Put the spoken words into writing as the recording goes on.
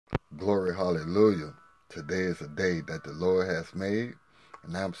Glory, hallelujah. Today is a day that the Lord has made,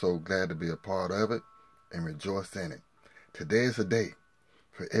 and I'm so glad to be a part of it and rejoice in it. Today is a day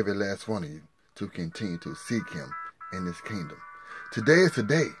for every last one of you to continue to seek Him in His kingdom. Today is a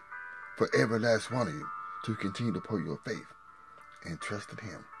day for every last one of you to continue to put your faith and trust in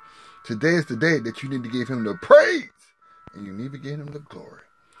Him. Today is the day that you need to give Him the praise and you need to give Him the glory.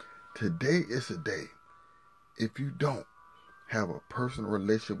 Today is a day, if you don't have a personal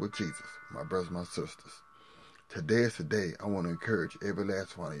relationship with Jesus, my brothers, my sisters, today is the day I want to encourage every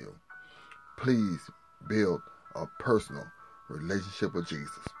last one of you. Please build a personal relationship with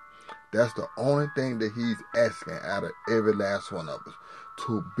Jesus. That's the only thing that He's asking out of every last one of us,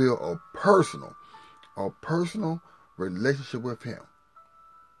 to build a personal relationship with Him.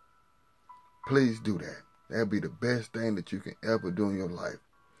 Please do that. That'll be the best thing that you can ever do in your life.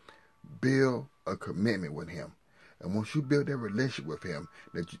 Build a commitment with Him. And once you build that relationship with Him,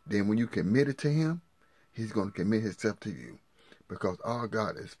 then when you commit it to Him, He's going to commit Himself to you. Because our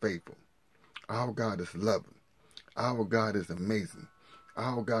God is faithful. Our God is loving. Our God is amazing.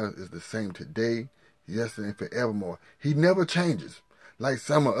 Our God is the same today, yesterday, and forevermore. He never changes. Like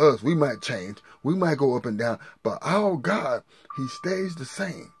some of us, we might change. We might go up and down. But our God, He stays the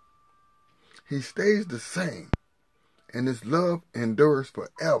same. He stays the same. And His love endures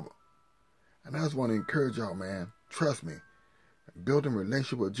forever. And I just want to encourage y'all, man. Trust me. Building a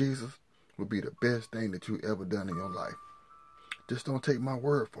relationship with Jesus will be the best thing that you ever done in your life. Just don't take my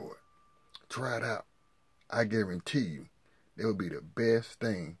word for it. Try it out. I guarantee you, it will be the best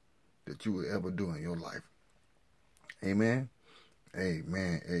thing that you will ever do in your life. Amen.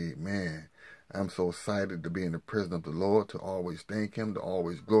 Amen. Amen. I'm so excited to be in the presence of the Lord, to always thank Him, to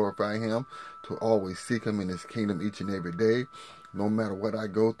always glorify Him, to always seek Him in His kingdom each and every day. No matter what I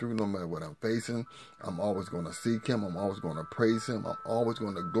go through, no matter what I'm facing, I'm always going to seek Him. I'm always going to praise Him. I'm always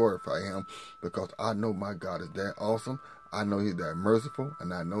going to glorify Him, because I know my God is that awesome. I know He's that merciful,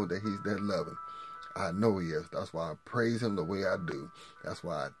 and I know that He's that loving. I know He is. That's why I praise Him the way I do. That's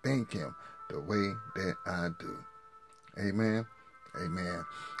why I thank Him the way that I do. Amen. Amen.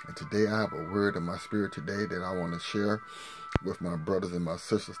 And today I have a word in my spirit today that I want to share with my brothers and my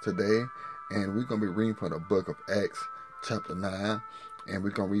sisters today. And we're going to be reading from the book of Acts chapter 9. And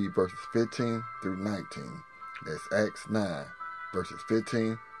we're going to read verses 15 through 19. That's Acts 9, verses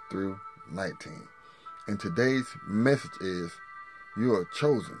 15 through 19. And today's message is, you are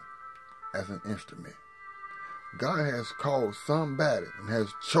chosen as an instrument. God has called somebody and has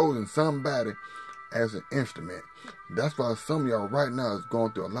chosen somebody as an instrument. That's why some of y'all right now is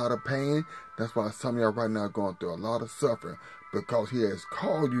going through a lot of pain. That's why some of y'all right now are going through a lot of suffering, because He has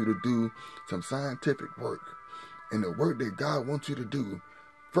called you to do some scientific work. And the work that God wants you to do,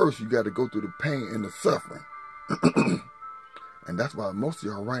 first you got to go through the pain and the suffering. And that's why most of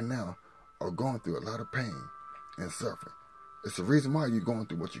y'all right now are going through a lot of pain and suffering. It's the reason why you're going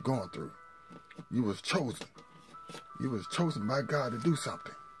through what you're going through. You was chosen. You was chosen by God to do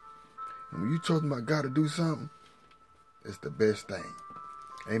something. And when you're chosen by God to do something, it's the best thing.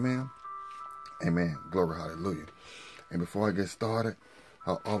 Amen. Amen. Glory, hallelujah. And before I get started,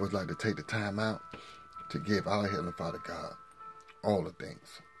 I always like to take the time out to give our Heavenly Father God all the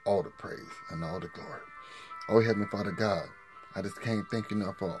things, all the praise, and all the glory. Oh, Heavenly Father God, I just can't thank you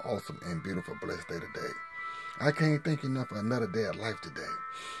enough for an awesome and beautiful, blessed day today. I can't thank you enough for another day of life today.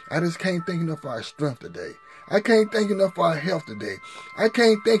 I just can't thank you enough for our strength today. I can't thank you enough for our health today. I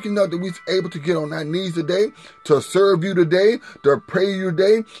can't thank you enough that we're able to get on our knees today, to serve you today, to pray you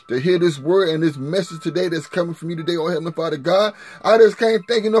today, to hear this word and this message today that's coming from you today, oh Heavenly Father God. I just can't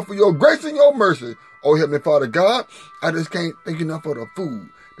thank you enough for your grace and your mercy, oh Heavenly Father God. I just can't thank you enough for the food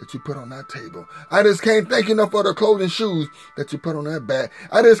that you put on that table. I just can't thank you enough for the clothes and shoes that you put on that back.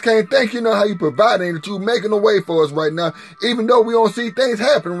 I just can't thank you enough how you providing, that you're making a way for us right now, even though we don't see things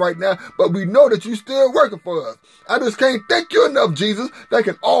happen right now, but we know that you're still working for us. I just can't thank you enough, Jesus, that I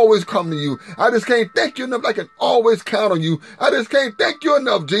can always come to you. I just can't thank you enough that I can always count on you. I just can't thank you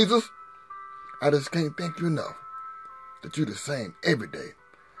enough, Jesus. I just can't thank you enough that you're the same every day.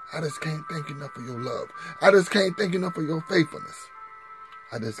 I just can't thank you enough for your love. I just can't thank you enough for your faithfulness.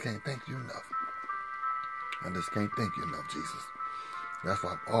 I just can't thank you enough. I just can't thank you enough, Jesus. That's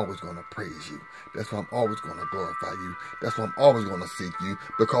why I'm always going to praise you. That's why I'm always going to glorify you. That's why I'm always going to seek you,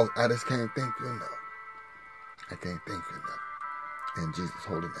 because I just can't thank you enough. I can't thank you enough. In Jesus'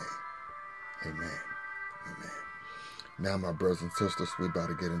 holy name. Amen. Amen. Now, my brothers and sisters, we're about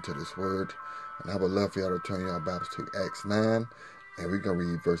to get into this word. And I would love for y'all to turn your Bibles to Acts 9. And we're going to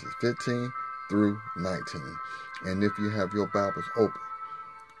read verses 15 through 19. And if you have your Bibles open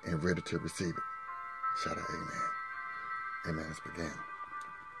and ready to receive it, shout out amen. Amen. Let's begin.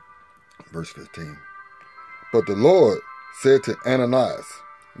 Verse 15. But the Lord said to Ananias,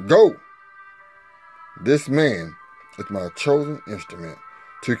 Go, this man is my chosen instrument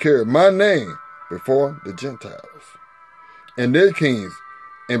to carry my name before the Gentiles and their kings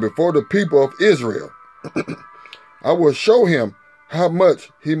and before the people of Israel. I will show him how much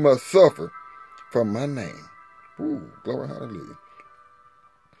he must suffer for my name. Ooh, glory, hallelujah.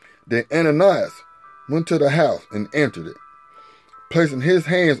 Then Ananias went to the house and entered it, placing his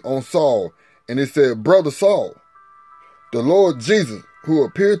hands on Saul, and he said, Brother Saul, the Lord Jesus, who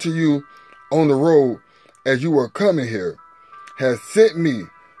appeared to you on the road as you were coming here, has sent me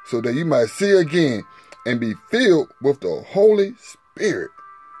so that you might see again and be filled with the Holy Spirit.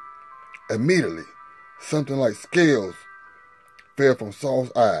 Immediately, something like scales fell from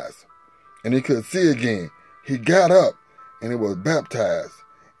Saul's eyes, and he could see again. He got up and he was baptized,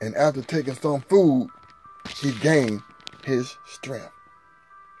 and after taking some food, he gained his strength.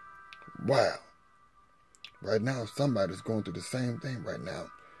 Wow. Right now, somebody's going through the same thing right now.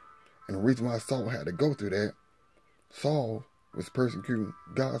 And the reason why Saul had to go through that, Saul was persecuting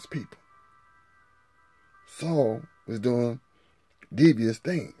God's people. Saul was doing devious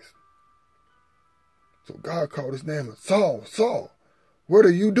things. So God called his name, Saul, Saul, what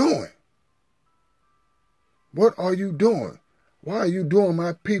are you doing? What are you doing? Why are you doing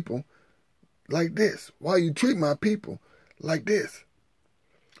my people like this? Why you treat my people like this?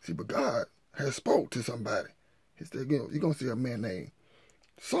 See, but God has spoke to somebody. He said, you're going to see a man named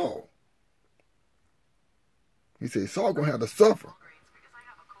Saul. He said, Saul going to have to suffer.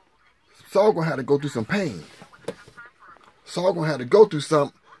 Saul going to have to go through some pain. Saul going to have to go through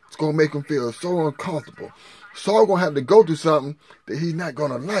something that's going to make him feel so uncomfortable. Saul going to have to go through something that he's not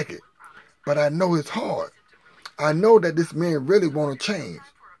going to like it. But I know it's hard. I know that this man really want to change.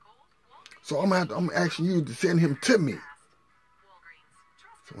 So I'm asking you to send him to me.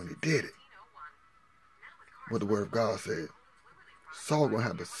 So when he did it, what the word of God said, Saul going to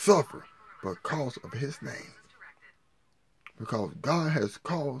have to suffer because of his name. Because God has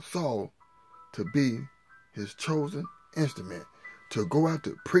called Saul to be his chosen instrument, to go out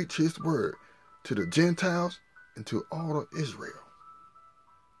to preach his word to the Gentiles and to all of Israel.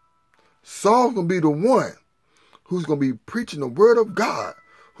 Saul's going to be the one who's going to be preaching the word of God,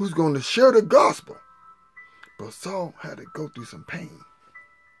 who's going to share the gospel. But Saul had to go through some pain.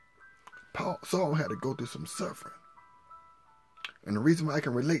 Saul had to go through some suffering. And the reason why I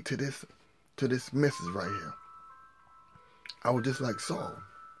can relate to this message right here, I was just like Saul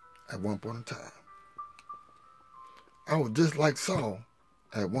at one point in time. I was just like Saul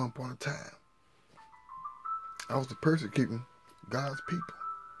at one point in time. I was persecuting God's people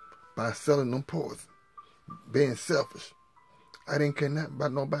by selling them poison, being selfish. I didn't care nothing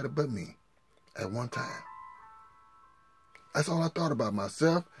about nobody but me at one time. That's all I thought about,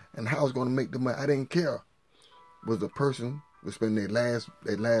 myself and how I was going to make the money. I didn't care was the person was spending their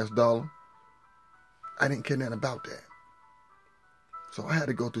last dollar. I didn't care nothing about that. So I had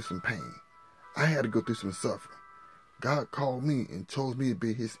to go through some pain. I had to go through some suffering. God called me and chose me to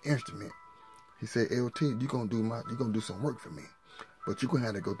be his instrument. He said, LT, you're gonna do some work for me. But you're gonna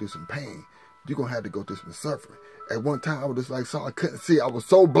have to go through some pain. You're gonna have to go through some suffering. At one time I was just like Saul, I couldn't see. I was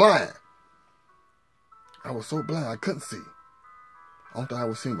so blind. I was so blind I couldn't see. Only thing I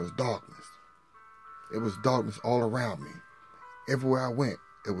was seeing was darkness. It was darkness all around me. Everywhere I went,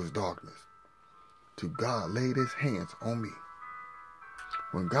 it was darkness. Till God laid his hands on me.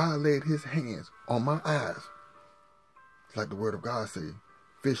 When God laid his hands on my eyes, it's like the word of God says,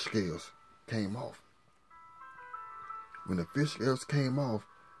 fish scales came off. When the fish scales came off,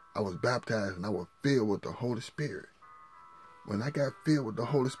 I was baptized and I was filled with the Holy Spirit. When I got filled with the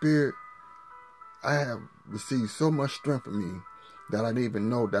Holy Spirit, I have received so much strength from me that I didn't even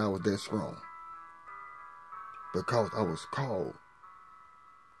know that I was that strong. Because I was called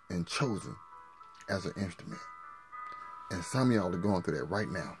and chosen as an instrument. And some of y'all are going through that right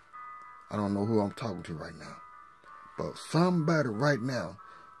now. I don't know who I'm talking to right now. But somebody right now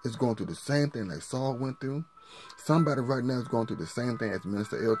is going through the same thing that Saul went through. Somebody right now is going through the same thing as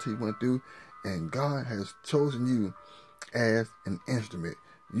Minister LT went through. And God has chosen you as an instrument.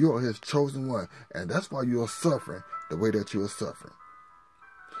 You are his chosen one. And that's why you are suffering the way that you are suffering.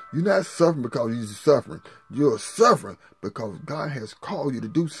 You're not suffering because you're suffering. You're suffering because God has called you to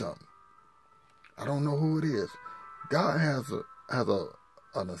do something. I don't know who it is. God has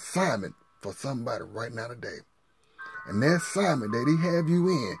an assignment for somebody right now today. And that assignment that he have you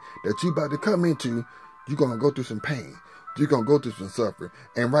in, that you about to come into, you're going to go through some pain. You're going to go through some suffering.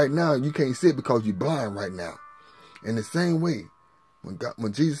 And right now, you can't see it because you're blind right now. In the same way,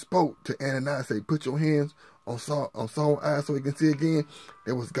 when Jesus spoke to Ananias, said, put your hands on Saul's eyes so he can see again,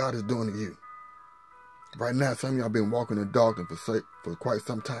 that's what God is doing to you. Right now, some of y'all been walking in darkness for quite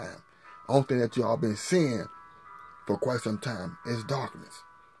some time. The only thing that y'all been seeing for quite some time is darkness.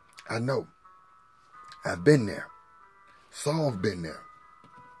 I know. I've been there. Saul's been there.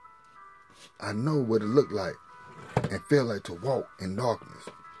 I know what it looked like and feel like to walk in darkness.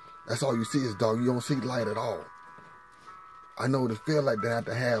 That's all you see is dark. You don't see light at all. I know what it feel like not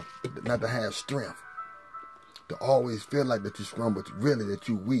to have strength. To always feel like that you're strong, but really that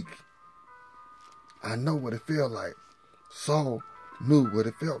you're weak. I know what it felt like. Saul knew what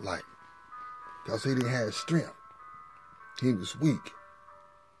it felt like. Because he didn't have strength. He was weak.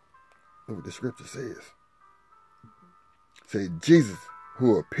 Look what the scripture says. It says, Jesus,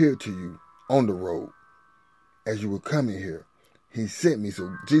 who appeared to you on the road as you were coming here, he sent me.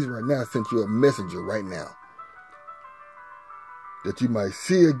 So Jesus right now sent you a messenger right now. That you might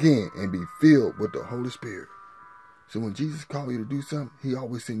see again and be filled with the Holy Spirit. So when Jesus called you to do something, he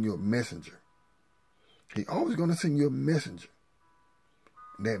always send you a messenger. He always going to send you a messenger.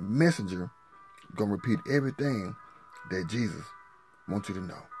 And that messenger going to repeat everything that Jesus wants you to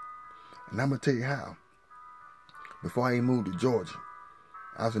know. And I'm going to tell you how. Before I even moved to Georgia,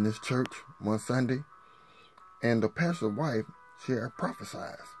 I was in this church one Sunday, and the pastor's wife, she had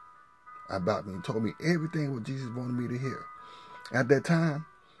prophesied about me and told me everything what Jesus wanted me to hear. At that time,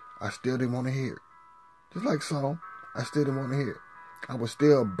 I still didn't want to hear it. Just like Saul, I still didn't want to hear it. I was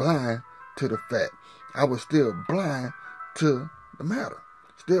still blind to the fact. I was still blind to the matter.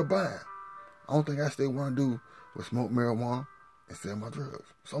 Still blind. The only thing I still want to do was smoke marijuana and sell my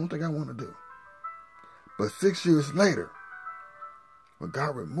drugs. It's the only thing I want to do. But 6 years later, when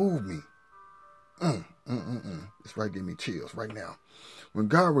God removed me, it's right giving me chills right now. When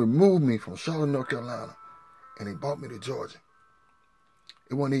God removed me from Charlotte, North Carolina, and he brought me to Georgia,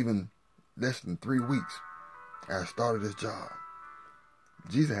 it wasn't even less than 3 weeks I started this job.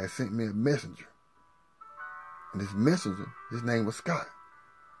 Jesus had sent me a messenger. And this messenger, his name was Scott.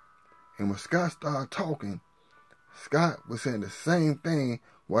 And when Scott started talking, Scott was saying the same thing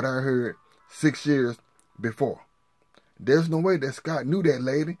what I heard 6 years before. There's no way that Scott knew that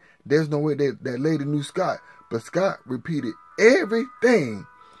lady. There's no way that that lady knew Scott. But Scott repeated everything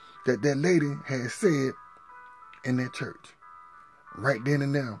that that lady had said in that church. Right then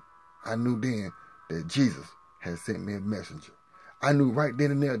and there, I knew then that Jesus had sent me a messenger. I knew right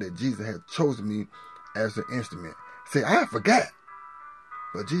then and there that Jesus had chosen me as an instrument. See, I forgot.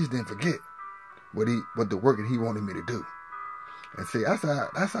 But Jesus didn't forget what the work that he wanted me to do. And see, that's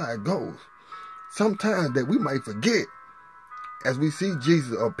how it goes. Sometimes that we might forget as we see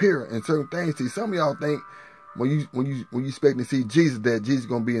Jesus appear in certain things. See, some of y'all think when you expect to see Jesus that Jesus is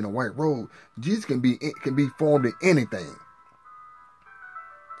gonna be in a white robe. Jesus can be formed in anything.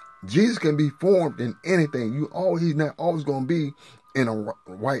 Jesus can be formed in anything. He's not always gonna be in a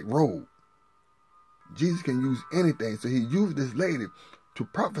white robe. Jesus can use anything. So he used this lady to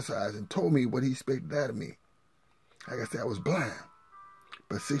prophesy and told me what he expected out of me. Like I said, I was blind.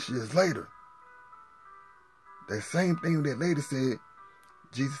 But 6 years later, that same thing that lady said,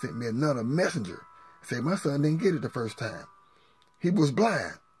 Jesus sent me another messenger. Said, my son didn't get it the first time. He was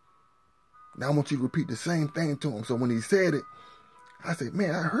blind. Now I want you to repeat the same thing to him. So when he said it, I said,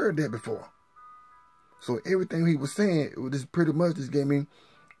 man, I heard that before. So everything he was saying, it was just pretty much just gave me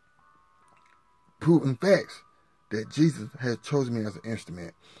proven facts that Jesus had chosen me as an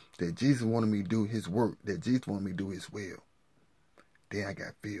instrument, that Jesus wanted me to do his work, that Jesus wanted me to do his will. Then I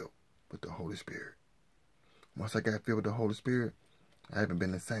got filled with the Holy Spirit. Once I got filled with the Holy Spirit, I haven't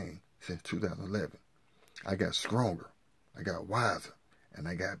been the same since 2011. I got stronger, I got wiser, and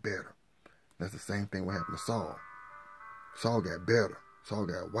I got better. That's the same thing what happened to Saul. Saul got better, Saul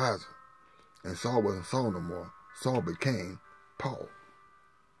got wiser, and Saul wasn't Saul no more. Saul became Paul.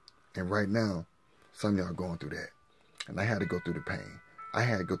 And right now, some of y'all are going through that. And I had to go through the pain. I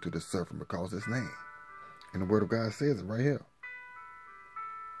had to go through the suffering because of his name. And the word of God says it right here.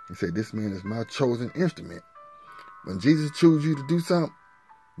 He said, this man is my chosen instrument. When Jesus chose you to do something,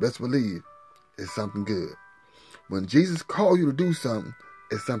 best believe it's something good. When Jesus called you to do something,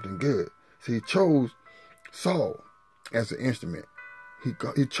 it's something good. So he chose Saul as an instrument.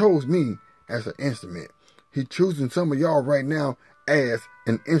 He chose me as an instrument. He's choosing some of y'all right now as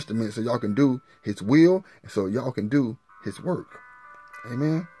an instrument so y'all can do his will and so y'all can do his work.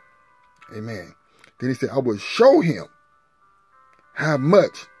 Amen. Amen. Then he said, I will show him how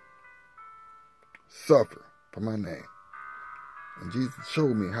much suffer for my name. And Jesus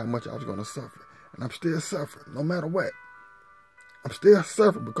showed me how much I was going to suffer. And I'm still suffering, no matter what. I'm still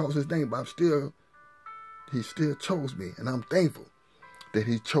suffering because of his name, but he still chose me. And I'm thankful that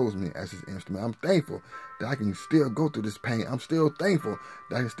he chose me as his instrument. I'm thankful that I can still go through this pain. I'm still thankful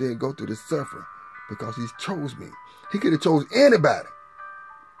that I can still go through this suffering because he's chose me. He could have chose anybody.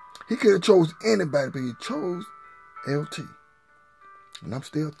 He could have chose anybody, but he chose LT. And I'm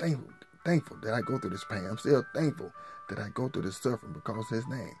still thankful that I go through this pain. I'm still thankful that I go through this suffering because of his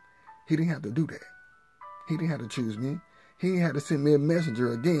name. He didn't have to do that. He didn't have to choose me. He didn't have to send me a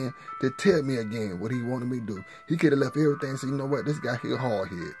messenger again to tell me again what he wanted me to do. He could have left everything and said, you know what, this guy here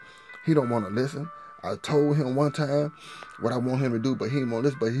hard-headed. He don't want to listen. I told him one time what I want him to do, but he didn't want to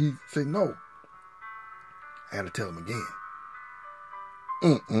listen. But he said no. I had to tell him again.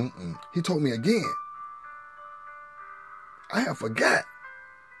 He told me again. I have forgot.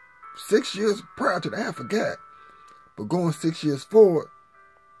 6 years prior to that, I have forgot. But going 6 years forward,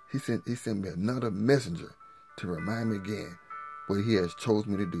 he sent me another messenger to remind me again what he has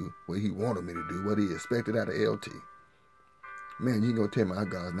chosen me to do, what he wanted me to do, what he expected out of LT. Man, you ain't gonna tell me our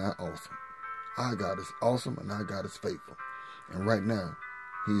God's not awesome. Our God is awesome and our God is faithful. And right now,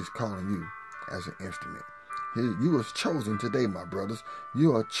 he is calling you as an instrument. You are chosen today, my brothers.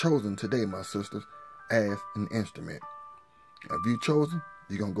 You are chosen today, my sisters, as an instrument. If you're chosen,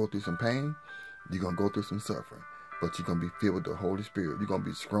 you're going to go through some pain. You're going to go through some suffering. But you're going to be filled with the Holy Spirit. You're going to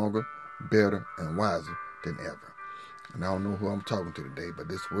be stronger, better, and wiser than ever. And I don't know who I'm talking to today, but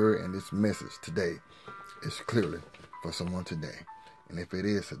this word and this message today is clearly for someone today. And if it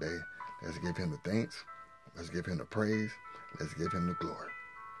is today, let's give him the thanks. Let's give him the praise. Let's give him the glory.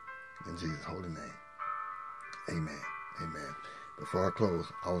 In Jesus' holy name. Amen. Amen. Before I close,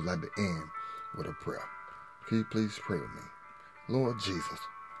 I would like to end with a prayer. Can you please pray with me? Lord Jesus,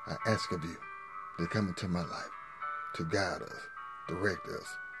 I ask of you to come into my life, to guide us, direct us,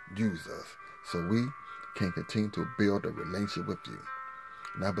 use us, so we can continue to build a relationship with you.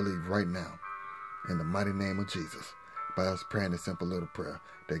 And I believe right now, in the mighty name of Jesus, by us praying this simple little prayer,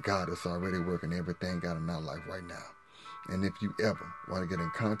 that God is already working everything out in our life right now. And if you ever want to get in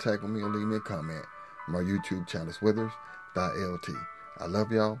contact with me or leave me a comment, my YouTube channel is Withers.Lt. I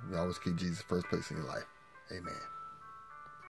love y'all. You always keep Jesus first place in your life. Amen.